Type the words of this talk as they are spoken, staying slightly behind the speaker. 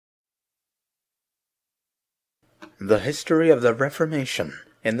The History of the Reformation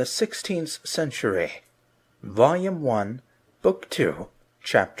in the 16th Century, Volume 1, Book 2,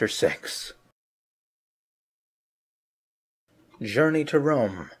 Chapter 6. Journey to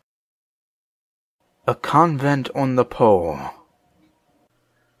Rome. A Convent on the Po.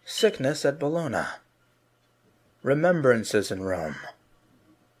 Sickness at Bologna. Remembrances in Rome.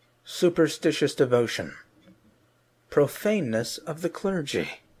 Superstitious devotion. Profaneness of the Clergy.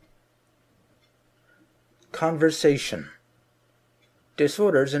 Conversation.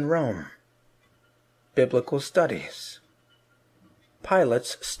 Disorders in Rome. Biblical studies.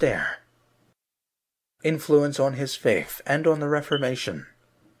 Pilate's Stair. Influence on his faith and on the Reformation.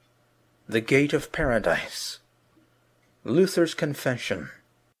 The Gate of Paradise. Luther's Confession.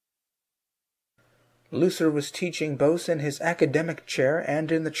 Luther was teaching both in his academic chair and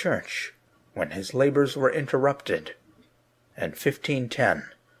in the church, when his labors were interrupted. In 1510,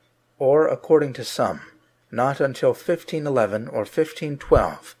 or according to some, not until 1511 or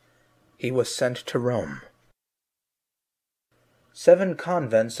 1512, he was sent to Rome. 7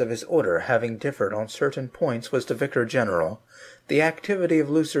 convents of his order having differed on certain points was the vicar general, the activity of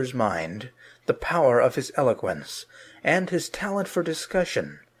Luther's mind, the power of his eloquence, and his talent for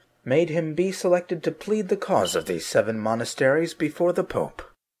discussion, made him be selected to plead the cause of these 7 monasteries before the Pope.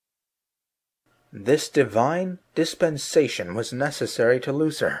 This divine dispensation was necessary to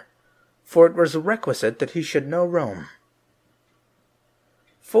Luther, for it was requisite that he should know Rome.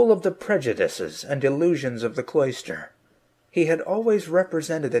 Full of the prejudices and illusions of the cloister, he had always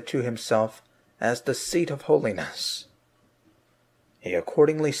represented it to himself as the seat of holiness. He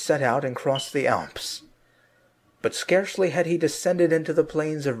accordingly set out and crossed the Alps, but scarcely had he descended into the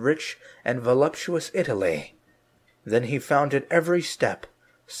plains of rich and voluptuous Italy, than he found at every step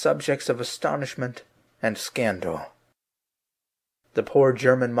subjects of astonishment and scandal. The poor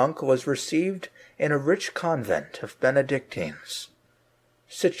German monk was received in a rich convent of Benedictines,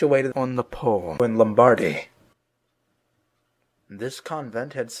 situated on the Po in Lombardy. This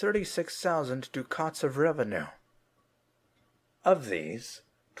convent had 36,000 ducats of revenue. Of these,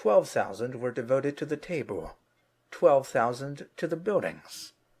 12,000 were devoted to the table, 12,000 to the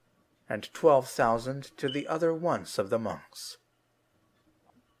buildings, and 12,000 to the other wants of the monks.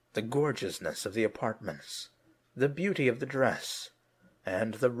 The gorgeousness of the apartments, the beauty of the dress,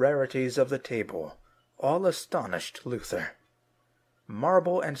 and the rarities of the table all astonished Luther.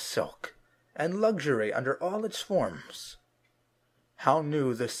 Marble and silk, and luxury under all its forms. How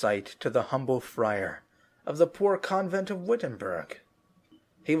new the sight to the humble friar of the poor convent of Wittenberg!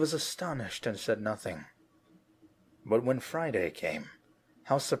 He was astonished and said nothing. But when Friday came,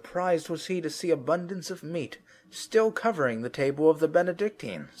 how surprised was he to see abundance of meat still covering the table of the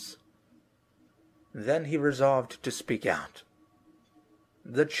Benedictines! Then he resolved to speak out.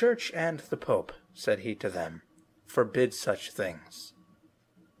 "The Church and the Pope," said he to them, "forbid such things."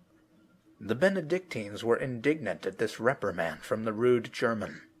 The Benedictines were indignant at this reprimand from the rude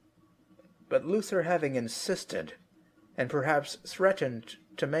German. But Luther having insisted, and perhaps threatened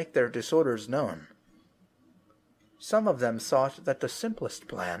to make their disorders known, some of them thought that the simplest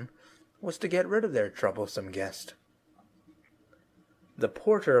plan was to get rid of their troublesome guest. The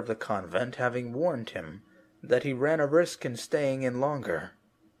porter of the convent having warned him that he ran a risk in staying in longer,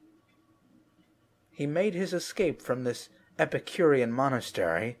 he made his escape from this Epicurean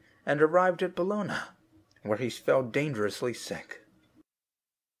monastery and arrived at Bologna, where he fell dangerously sick.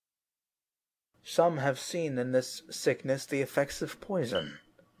 Some have seen in this sickness the effects of poison,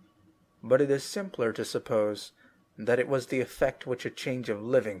 but it is simpler to suppose that it was the effect which a change of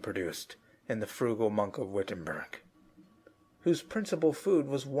living produced in the frugal monk of Wittenberg, whose principal food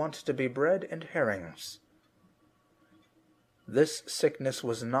was wont to be bread and herrings. This sickness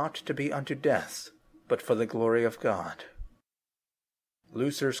was not to be unto death, but for the glory of God.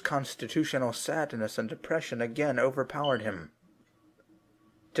 Luther's constitutional sadness and depression again overpowered him.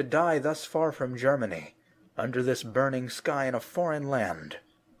 To die thus far from Germany, under this burning sky in a foreign land,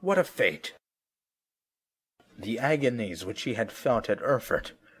 what a fate! The agonies which he had felt at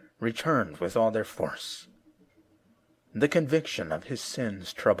Erfurt returned with all their force. The conviction of his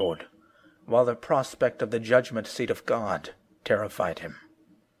sins troubled, while the prospect of the judgment seat of God terrified him.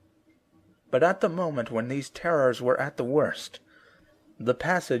 But at the moment when these terrors were at the worst, the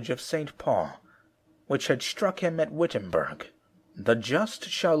passage of St. Paul, which had struck him at Wittenberg, "The just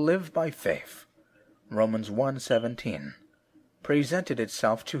shall live by faith," Romans 1:17, presented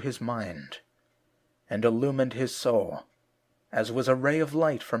itself to his mind, and illumined his soul, as was a ray of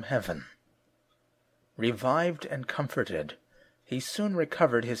light from heaven. Revived and comforted, he soon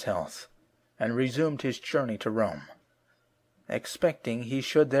recovered his health, and resumed his journey to Rome, expecting he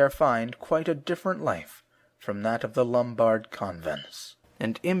should there find quite a different life from that of the Lombard convents,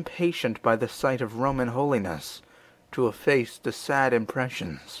 and impatient by the sight of Roman holiness to efface the sad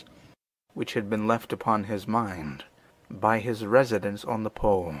impressions which had been left upon his mind by his residence on the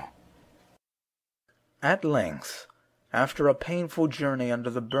Pole. At length, after a painful journey under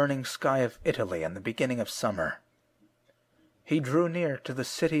the burning sky of Italy in the beginning of summer, he drew near to the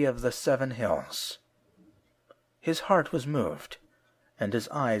city of the 7 Hills. His heart was moved, and his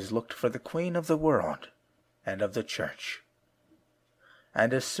eyes looked for the Queen of the world and of the Church.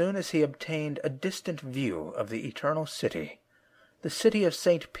 And as soon as he obtained a distant view of the eternal city, the city of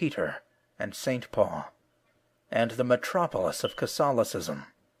St. Peter and St. Paul, and the metropolis of Catholicism,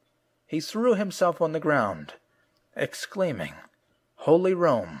 he threw himself on the ground, exclaiming, "Holy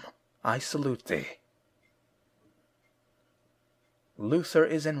Rome, I salute thee." Luther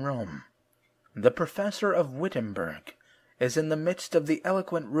is in Rome. The professor of Wittenberg is in the midst of the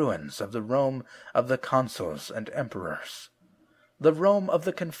eloquent ruins of the Rome of the consuls and emperors, the Rome of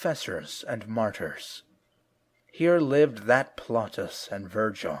the confessors and martyrs. Here lived that Plautus and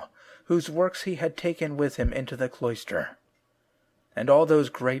Virgil, whose works he had taken with him into the cloister, and all those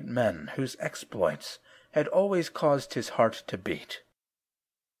great men whose exploits had always caused his heart to beat.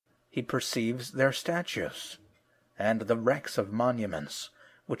 He perceives their statues, and the wrecks of monuments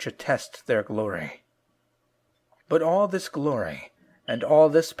which attest their glory. But all this glory and all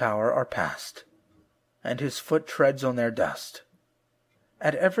this power are past, and his foot treads on their dust.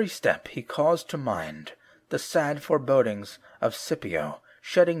 At every step he calls to mind the sad forebodings of Scipio,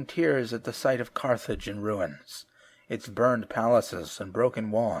 shedding tears at the sight of Carthage in ruins, its burned palaces and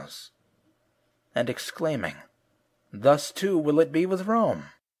broken walls, and exclaiming, "Thus too will it be with Rome."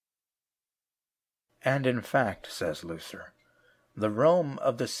 And in fact, says Luther, the Rome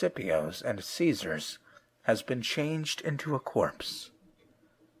of the Scipios and Caesars has been changed into a corpse.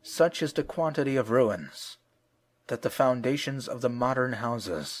 Such is the quantity of ruins, that the foundations of the modern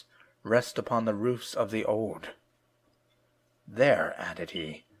houses rest upon the roofs of the old. There, added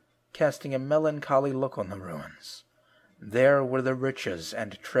he, casting a melancholy look on the ruins, there were the riches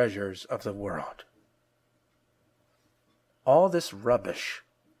and treasures of the world. All this rubbish,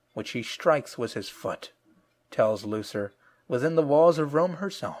 which he strikes with his foot, tells Luther, within the walls of Rome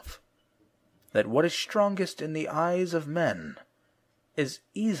herself, that what is strongest in the eyes of men is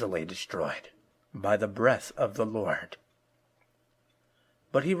easily destroyed by the breath of the Lord.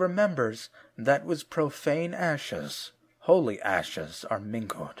 But he remembers that with profane ashes, holy ashes are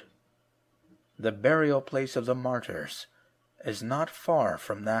mingled. The burial place of the martyrs is not far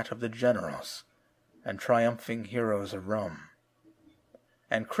from that of the generals and triumphing heroes of Rome.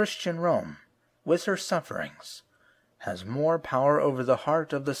 And Christian Rome, with her sufferings, has more power over the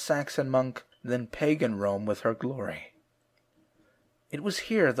heart of the Saxon monk than pagan Rome with her glory. It was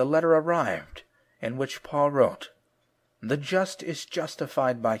here the letter arrived in which Paul wrote, "The just is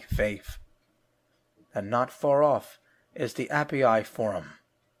justified by faith," and not far off is the Appii Forum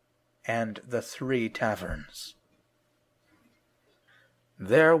and the 3 taverns.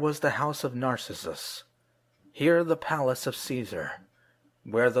 There was the house of Narcissus, here the palace of Caesar,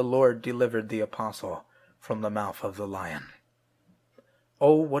 where the Lord delivered the apostle from the mouth of the lion.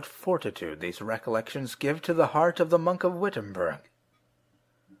 Oh, what fortitude these recollections give to the heart of the monk of Wittenberg!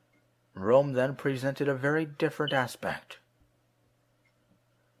 Rome then presented a very different aspect.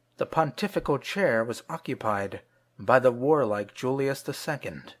 The pontifical chair was occupied by the warlike Julius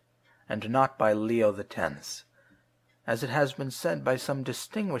II, and not by Leo X, as it has been said by some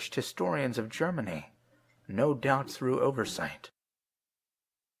distinguished historians of Germany, no doubt through oversight.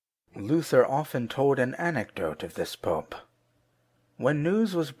 Luther often told an anecdote of this pope. When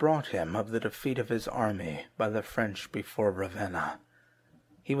news was brought him of the defeat of his army by the French before Ravenna,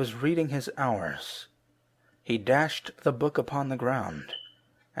 he was reading his Hours. He dashed the book upon the ground,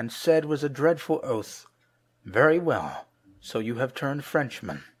 and said with a dreadful oath, "Very well, so you have turned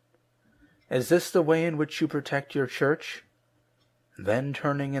Frenchman. Is this the way in which you protect your church?" Then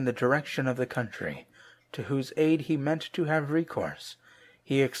turning in the direction of the country, to whose aid he meant to have recourse,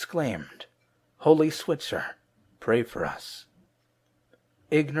 he exclaimed, "Holy Switzer, pray for us."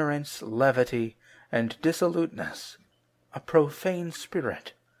 Ignorance, levity, and dissoluteness, a profane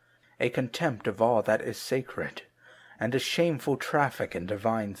spirit, a contempt of all that is sacred, and a shameful traffic in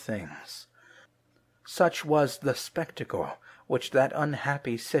divine things. Such was the spectacle which that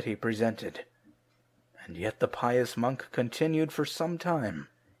unhappy city presented, and yet the pious monk continued for some time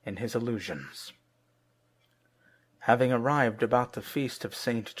in his illusions. Having arrived about the feast of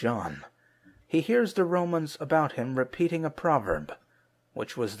St. John, he hears the Romans about him repeating a proverb,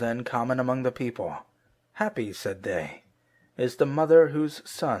 which was then common among the people. "Happy," said they, "is the mother whose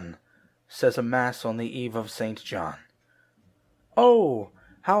son says a Mass on the eve of St. John. "Oh,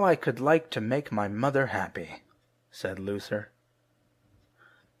 how I could like to make my mother happy," said Luther.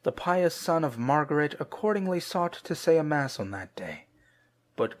 The pious son of Margaret accordingly sought to say a Mass on that day,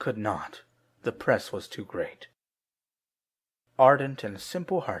 but could not. The press was too great. Ardent and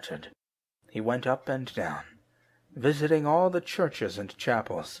simple-hearted, he went up and down, visiting all the churches and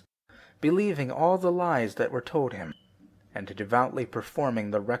chapels, believing all the lies that were told him, and devoutly performing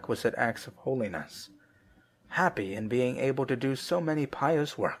the requisite acts of holiness, happy in being able to do so many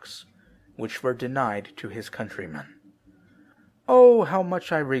pious works, which were denied to his countrymen. "Oh, how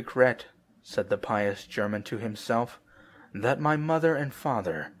much I regret," said the pious German to himself, "that my mother and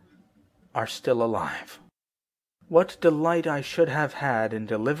father are still alive. What delight I should have had in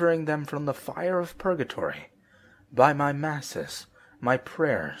delivering them from the fire of purgatory, by my masses, my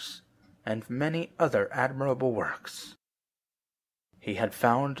prayers, and many other admirable works." He had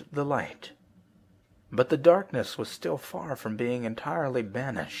found the light, but the darkness was still far from being entirely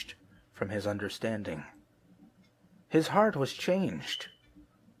banished from his understanding. His heart was changed,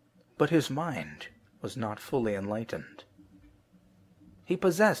 but his mind was not fully enlightened. He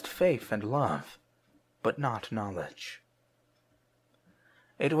possessed faith and love, but not knowledge.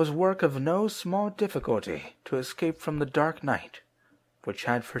 It was work of no small difficulty to escape from the dark night which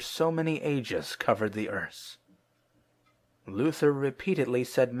had for so many ages covered the earth. Luther repeatedly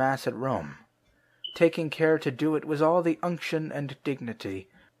said Mass at Rome, taking care to do it with all the unction and dignity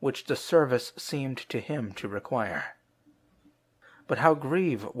which the service seemed to him to require. But how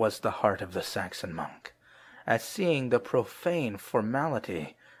grieved was the heart of the Saxon monk at seeing the profane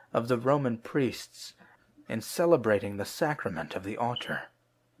formality of the Roman priests in celebrating the sacrament of the altar.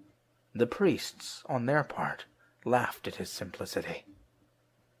 The priests, on their part, laughed at his simplicity.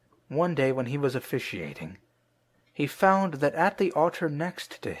 One day when he was officiating, he found that at the altar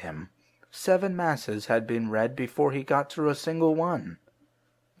next to him 7 Masses had been read before he got through a single one.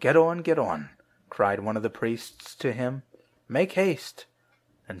 Get on," cried one of the priests to him. "Make haste,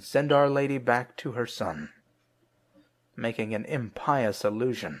 and send Our Lady back to her Son," making an impious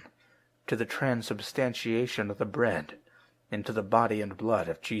allusion to the transubstantiation of the bread into the body and blood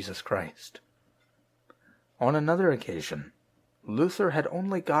of Jesus Christ. On another occasion, Luther had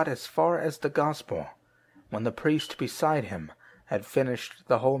only got as far as the Gospel, when the priest beside him had finished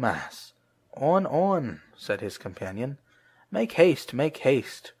the whole Mass. On," said his companion. Make haste, make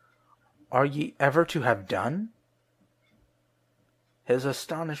haste. Are ye ever to have done?" His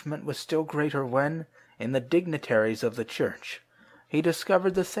astonishment was still greater when, in the dignitaries of the Church, he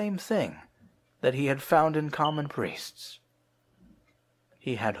discovered the same thing that he had found in common priests.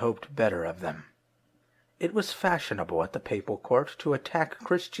 He had hoped better of them. It was fashionable at the papal court to attack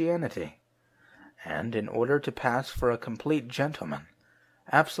Christianity, and in order to pass for a complete gentleman,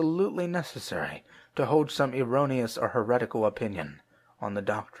 absolutely necessary to hold some erroneous or heretical opinion on the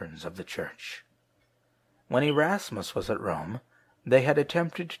doctrines of the Church. When Erasmus was at Rome, they had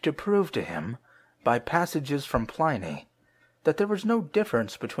attempted to prove to him, by passages from Pliny, that there was no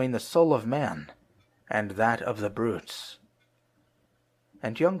difference between the soul of man and that of the brutes.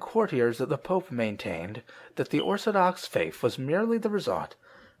 And young courtiers of the Pope maintained that the Orthodox faith was merely the result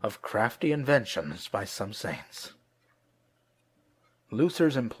of crafty inventions by some saints.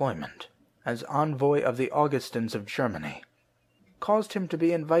 Luther's employment as envoy of the Augustins of Germany caused him to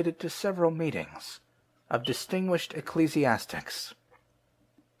be invited to several meetings of distinguished ecclesiastics.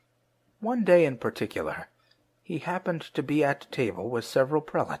 One day in particular, he happened to be at table with several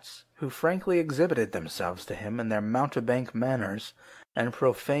prelates, who frankly exhibited themselves to him in their mountebank manners and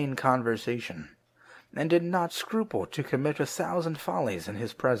profane conversation, and did not scruple to commit 1,000 follies in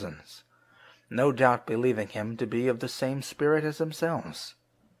his presence, no doubt believing him to be of the same spirit as themselves.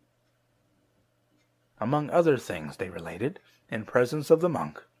 Among other things they related, in presence of the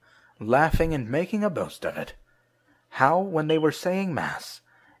monk, laughing and making a boast of it, how, when they were saying Mass,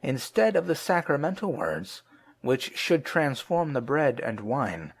 instead of the sacramental words, which should transform the bread and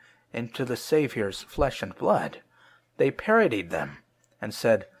wine into the Saviour's flesh and blood, they parodied them, and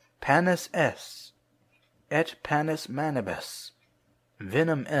said, Panis es, et panis manibus,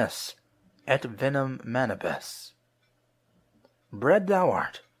 vinum es, et vinum manibus. Bread thou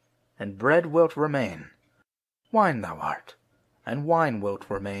art, and bread wilt remain. Wine thou art, and wine wilt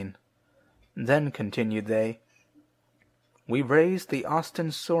remain. Then continued they, we raise the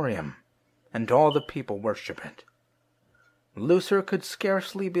ostensorium, and all the people worship it. Luther could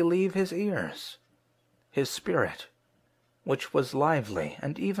scarcely believe his ears. His spirit, which was lively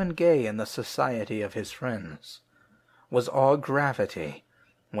and even gay in the society of his friends, was all gravity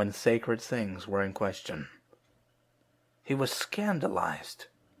when sacred things were in question. He was scandalized,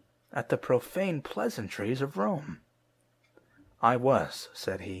 at the profane pleasantries of Rome. I was,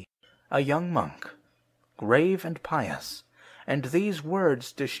 said he, a young monk, grave and pious, and these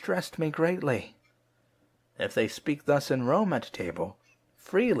words distressed me greatly. If they speak thus in Rome at table,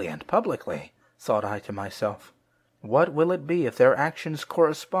 freely and publicly, thought I to myself, what will it be if their actions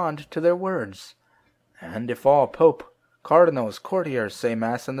correspond to their words, and if all pope, cardinals, courtiers say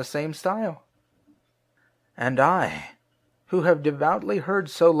mass in the same style? And I, who have devoutly heard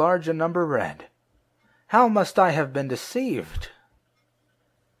so large a number read, how must I have been deceived?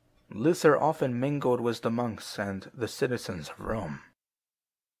 Luther often mingled with the monks and the citizens of Rome.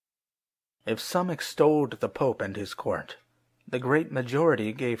 If some extolled the Pope and his court, the great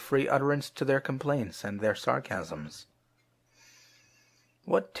majority gave free utterance to their complaints and their sarcasms.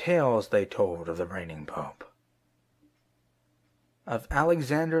 What tales they told of the reigning Pope, of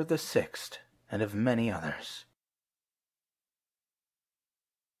Alexander the Sixth, and of many others.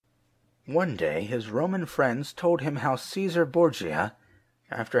 One day his Roman friends told him how Caesar Borgia,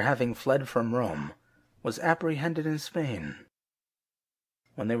 after having fled from Rome, was apprehended in Spain.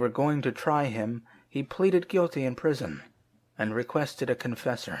 When they were going to try him, he pleaded guilty in prison, and requested a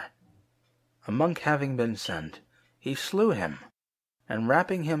confessor. A monk having been sent, he slew him, and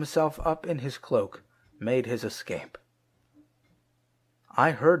wrapping himself up in his cloak, made his escape.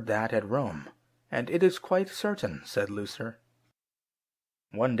 I heard that at Rome, and it is quite certain, said Luther.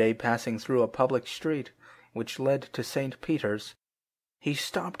 One day passing through a public street, which led to St. Peter's, he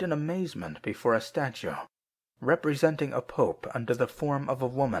stopped in amazement before a statue, representing a pope under the form of a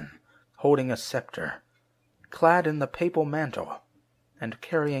woman, holding a scepter, clad in the papal mantle, and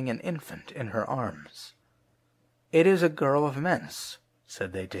carrying an infant in her arms. It is a girl of Mentz,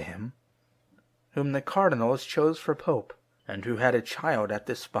 said they to him, whom the cardinals chose for pope, and who had a child at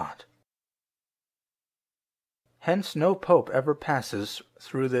this spot. Hence no pope ever passes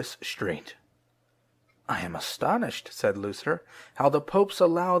through this street. I am astonished, said Luther, how the popes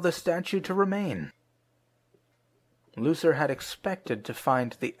allow the statue to remain. Luther had expected to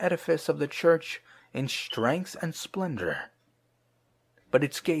find the edifice of the church in strength and splendor, but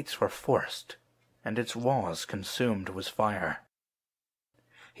its gates were forced, and its walls consumed with fire.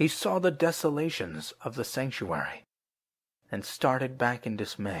 He saw the desolations of the sanctuary, and started back in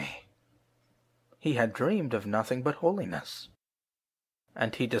dismay. He had dreamed of nothing but holiness,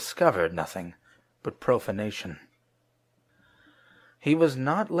 and he discovered nothing but profanation. He was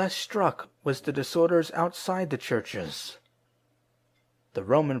not less struck with the disorders outside the churches. The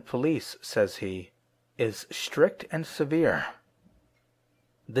Roman police, says he, is strict and severe.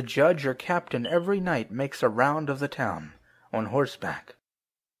 The judge or captain every night makes a round of the town, on horseback,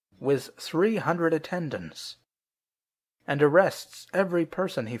 with 300 attendants, and arrests every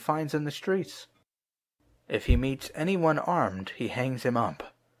person he finds in the streets. If he meets anyone armed, he hangs him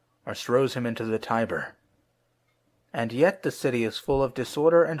up, or throws him into the Tiber. And yet the city is full of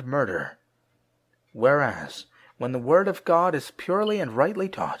disorder and murder, whereas, when the word of God is purely and rightly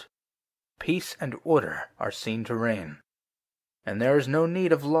taught, peace and order are seen to reign, and there is no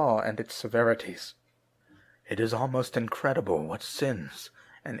need of law and its severities. It is almost incredible what sins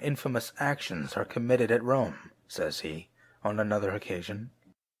and infamous actions are committed at Rome, says he, on another occasion.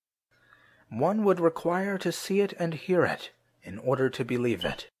 One would require to see it and hear it in order to believe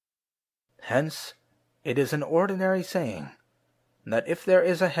it. Hence, it is an ordinary saying that if there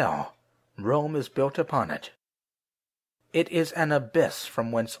is a hell, Rome is built upon it. It is an abyss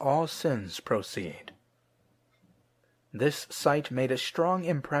from whence all sins proceed. This sight made a strong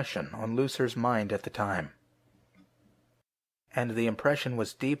impression on Luther's mind at the time, and the impression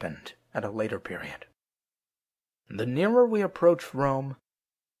was deepened at a later period. The nearer we approach Rome,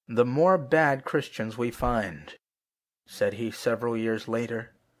 the more bad Christians we find, said he several years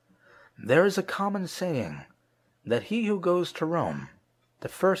later. There is a common saying that he who goes to Rome the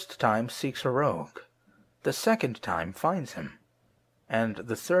first time seeks a rogue, the second time finds him, and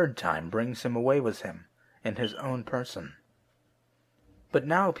the third time brings him away with him in his own person. But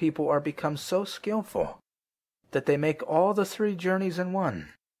now people are become so skillful that they make all the 3 journeys in one.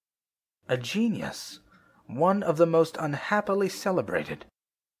 A genius, one of the most unhappily celebrated,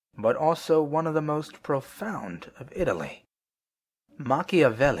 but also one of the most profound of Italy,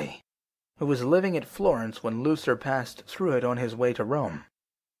 Machiavelli, who was living at Florence when Luther passed through it on his way to Rome,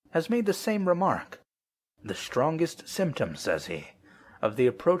 has made the same remark. The strongest symptom, says he, of the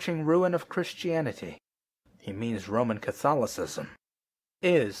approaching ruin of Christianity, he means Roman Catholicism,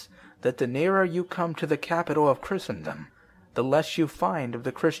 is that the nearer you come to the capital of Christendom, the less you find of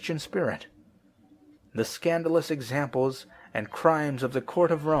the Christian spirit. The scandalous examples and crimes of the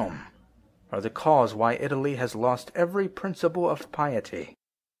court of Rome are the cause why Italy has lost every principle of piety.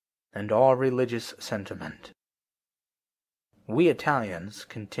 and all religious sentiment. We Italians,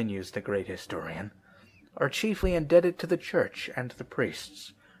 continues the great historian, are chiefly indebted to the Church and the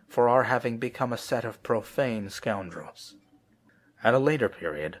priests for our having become a set of profane scoundrels. At a later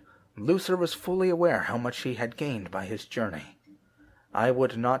period, Luther was fully aware how much he had gained by his journey. "I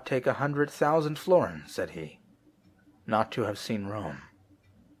would not take 100,000 florins," said he, "not to have seen Rome."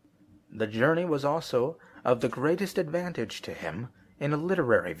 The journey was also of the greatest advantage to him in a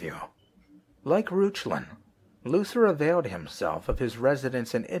literary view. Like Reuchlin, Luther availed himself of his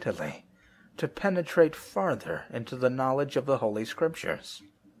residence in Italy to penetrate farther into the knowledge of the Holy Scriptures.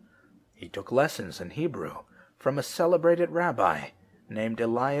 He took lessons in Hebrew from a celebrated rabbi named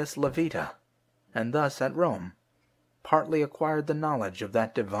Elias Levita, and thus at Rome partly acquired the knowledge of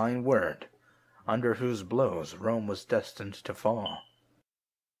that divine word, under whose blows Rome was destined to fall.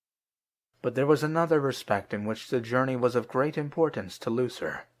 But there was another respect in which the journey was of great importance to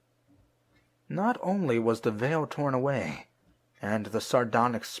Luther. Not only was the veil torn away, and the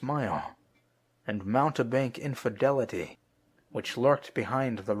sardonic smile, and mountebank infidelity, which lurked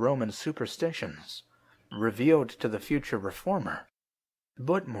behind the Roman superstitions, revealed to the future reformer,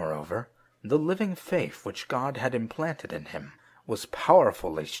 but, moreover, the living faith which God had implanted in him was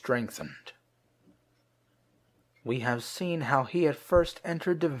powerfully strengthened. We have seen how he at first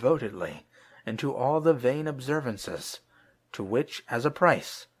entered devotedly into all the vain observances, to which, as a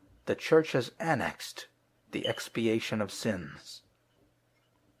price, the Church has annexed the expiation of sins.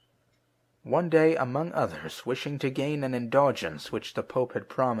 One day, among others, wishing to gain an indulgence which the Pope had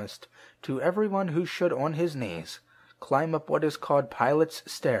promised to everyone who should on his knees climb up what is called Pilate's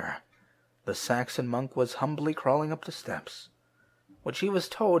Stair, the Saxon monk was humbly crawling up the steps, which he was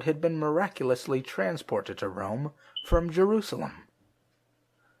told had been miraculously transported to Rome from Jerusalem.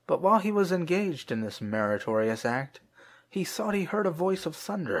 But while he was engaged in this meritorious act, he thought he heard a voice of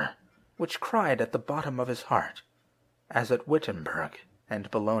thunder, which cried at the bottom of his heart, as at Wittenberg and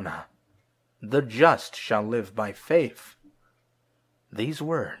Bologna, "The just shall live by faith." These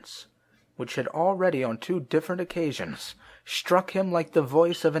words, which had already on 2 different occasions struck him like the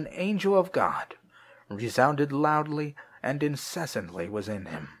voice of an angel of God, resounded loudly and incessantly within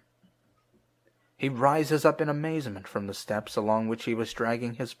him. He rises up in amazement from the steps along which he was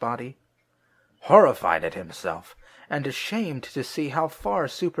dragging his body, horrified at himself, and ashamed to see how far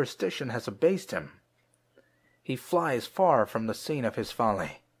superstition has abased him. He flies far from the scene of his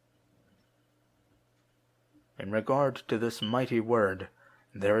folly. In regard to this mighty word,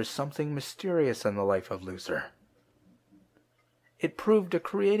 there is something mysterious in the life of Luther. It proved a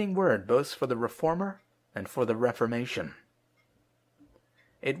creating word both for the Reformer and for the Reformation.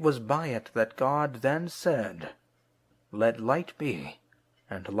 It was by it that God then said, "Let light be,"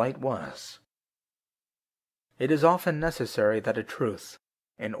 and light was. It is often necessary that a truth,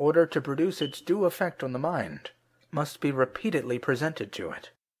 in order to produce its due effect on the mind, must be repeatedly presented to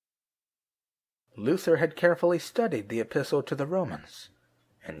it. Luther had carefully studied the Epistle to the Romans,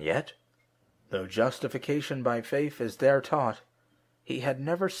 and yet, though justification by faith is there taught, he had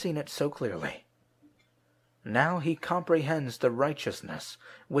never seen it so clearly. Now he comprehends the righteousness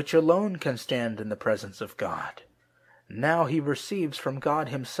which alone can stand in the presence of God. Now he receives from God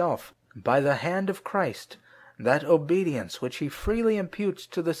himself, by the hand of Christ, that obedience which he freely imputes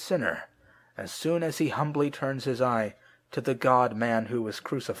to the sinner as soon as he humbly turns his eye to the God-man who was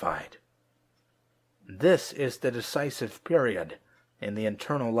crucified. This is the decisive period in the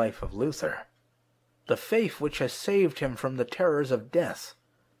internal life of Luther. The faith which has saved him from the terrors of death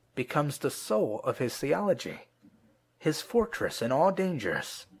becomes the soul of his theology, his fortress in all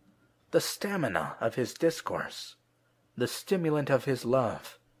dangers, the stamina of his discourse, the stimulant of his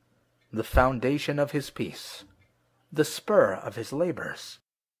love, the foundation of his peace, the spur of his labors,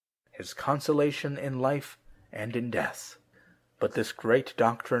 his consolation in life and in death. But this great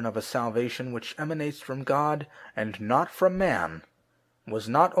doctrine of a salvation which emanates from God and not from man was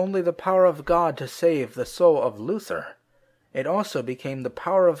not only the power of God to save the soul of Luther, it also became the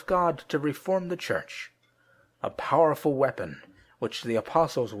power of God to reform the Church, a powerful weapon which the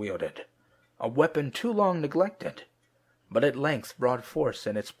apostles wielded, a weapon too long neglected, but at length brought forth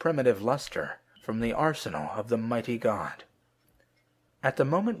in its primitive luster from the arsenal of the mighty God. At the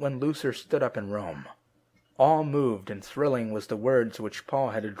moment when Luther stood up in Rome, all moved and thrilling was the words which Paul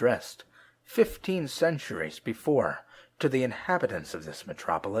had addressed 15 centuries before to the inhabitants of this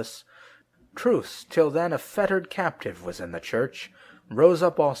metropolis. Truth, till then a fettered captive, was in the Church, rose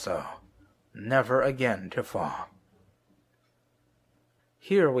up also, never again to fall.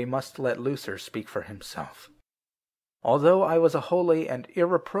 Here we must let Luther speak for himself. Although I was a holy and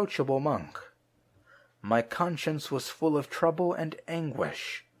irreproachable monk, my conscience was full of trouble and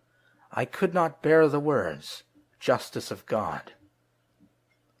anguish. I could not bear the words, justice of God.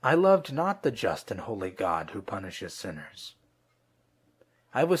 I loved not the just and holy God who punishes sinners.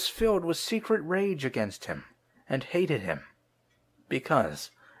 I was filled with secret rage against him, and hated him,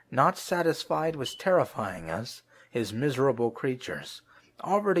 because, not satisfied with terrifying us, his miserable creatures,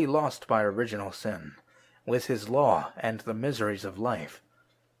 already lost by original sin, with his law and the miseries of life,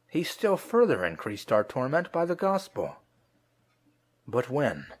 he still further increased our torment by the gospel. But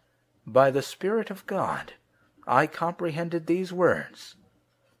when, by the Spirit of God, I comprehended these words,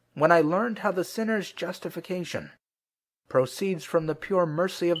 when I learned how the sinner's justification proceeds from the pure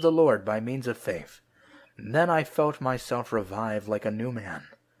mercy of the Lord by means of faith, then I felt myself revive like a new man,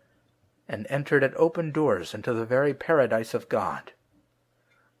 and entered at open doors into the very paradise of God.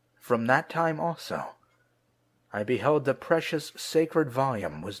 From that time also, I beheld the precious sacred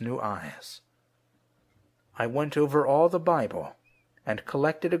volume with new eyes. I went over all the Bible, and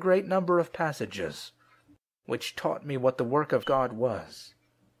collected a great number of passages, which taught me what the work of God was.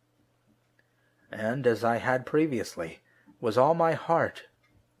 And, as I had previously, with all my heart,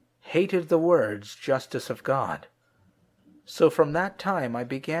 hated the words justice of God, so from that time I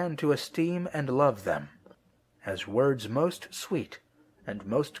began to esteem and love them, as words most sweet and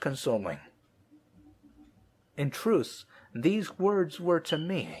most consoling. In truth, these words were to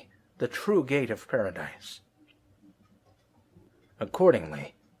me the true gate of paradise.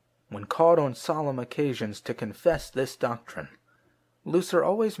 Accordingly, when called on solemn occasions to confess this doctrine, Luther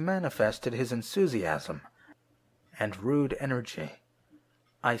always manifested his enthusiasm and rude energy.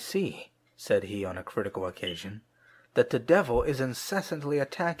 I see, said he on a critical occasion, that the devil is incessantly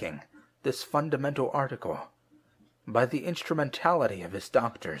attacking this fundamental article by the instrumentality of his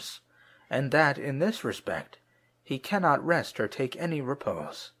doctors, and that in this respect he cannot rest or take any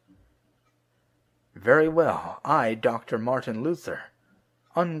repose. Very well, I, Dr. Martin Luther,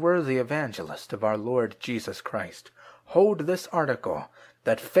 unworthy evangelist of our Lord Jesus Christ, hold this article,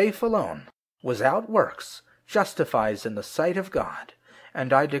 that faith alone, without works, justifies in the sight of God,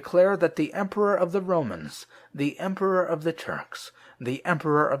 and I declare that the Emperor of the Romans, the Emperor of the Turks, the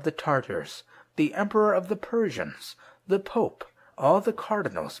Emperor of the Tartars, the Emperor of the Persians, the Pope, all the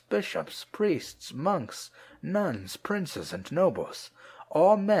cardinals, bishops, priests, monks, nuns, princes, and nobles,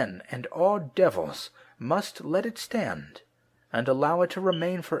 all men and all devils, must let it stand, and allow it to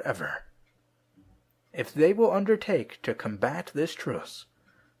remain forever. If they will undertake to combat this truth,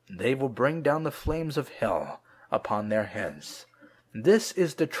 they will bring down the flames of hell upon their heads. This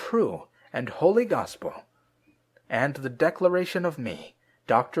is the true and holy gospel, and the declaration of me,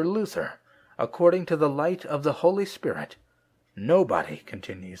 Dr. Luther, according to the light of the Holy Spirit. Nobody,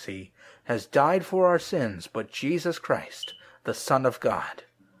 continues he, has died for our sins but Jesus Christ, the Son of God.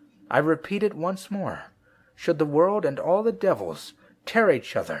 I repeat it once more. Should the world and all the devils tear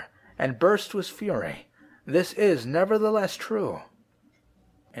each other and burst with fury, this is nevertheless true.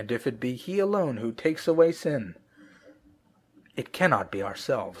 And if it be he alone who takes away sin, it cannot be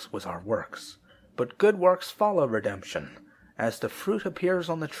ourselves with our works, but good works follow redemption, as the fruit appears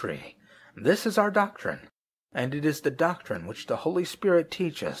on the tree. This is our doctrine, and it is the doctrine which the Holy Spirit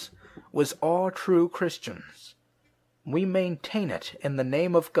teaches with all true Christians. We maintain it in the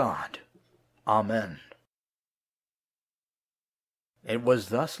name of God. Amen. It was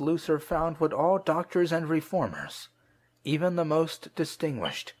thus Luther found what all doctors and reformers, even the most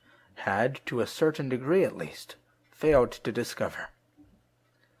distinguished, had, to a certain degree at least, failed to discover.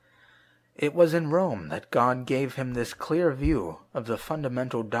 It was in Rome that God gave him this clear view of the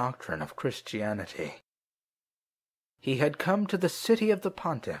fundamental doctrine of Christianity. He had come to the city of the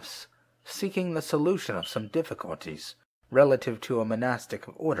pontiffs, seeking the solution of some difficulties relative to a monastic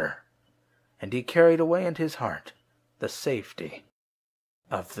order, and he carried away in his heart the safety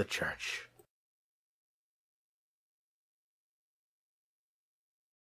of the Church.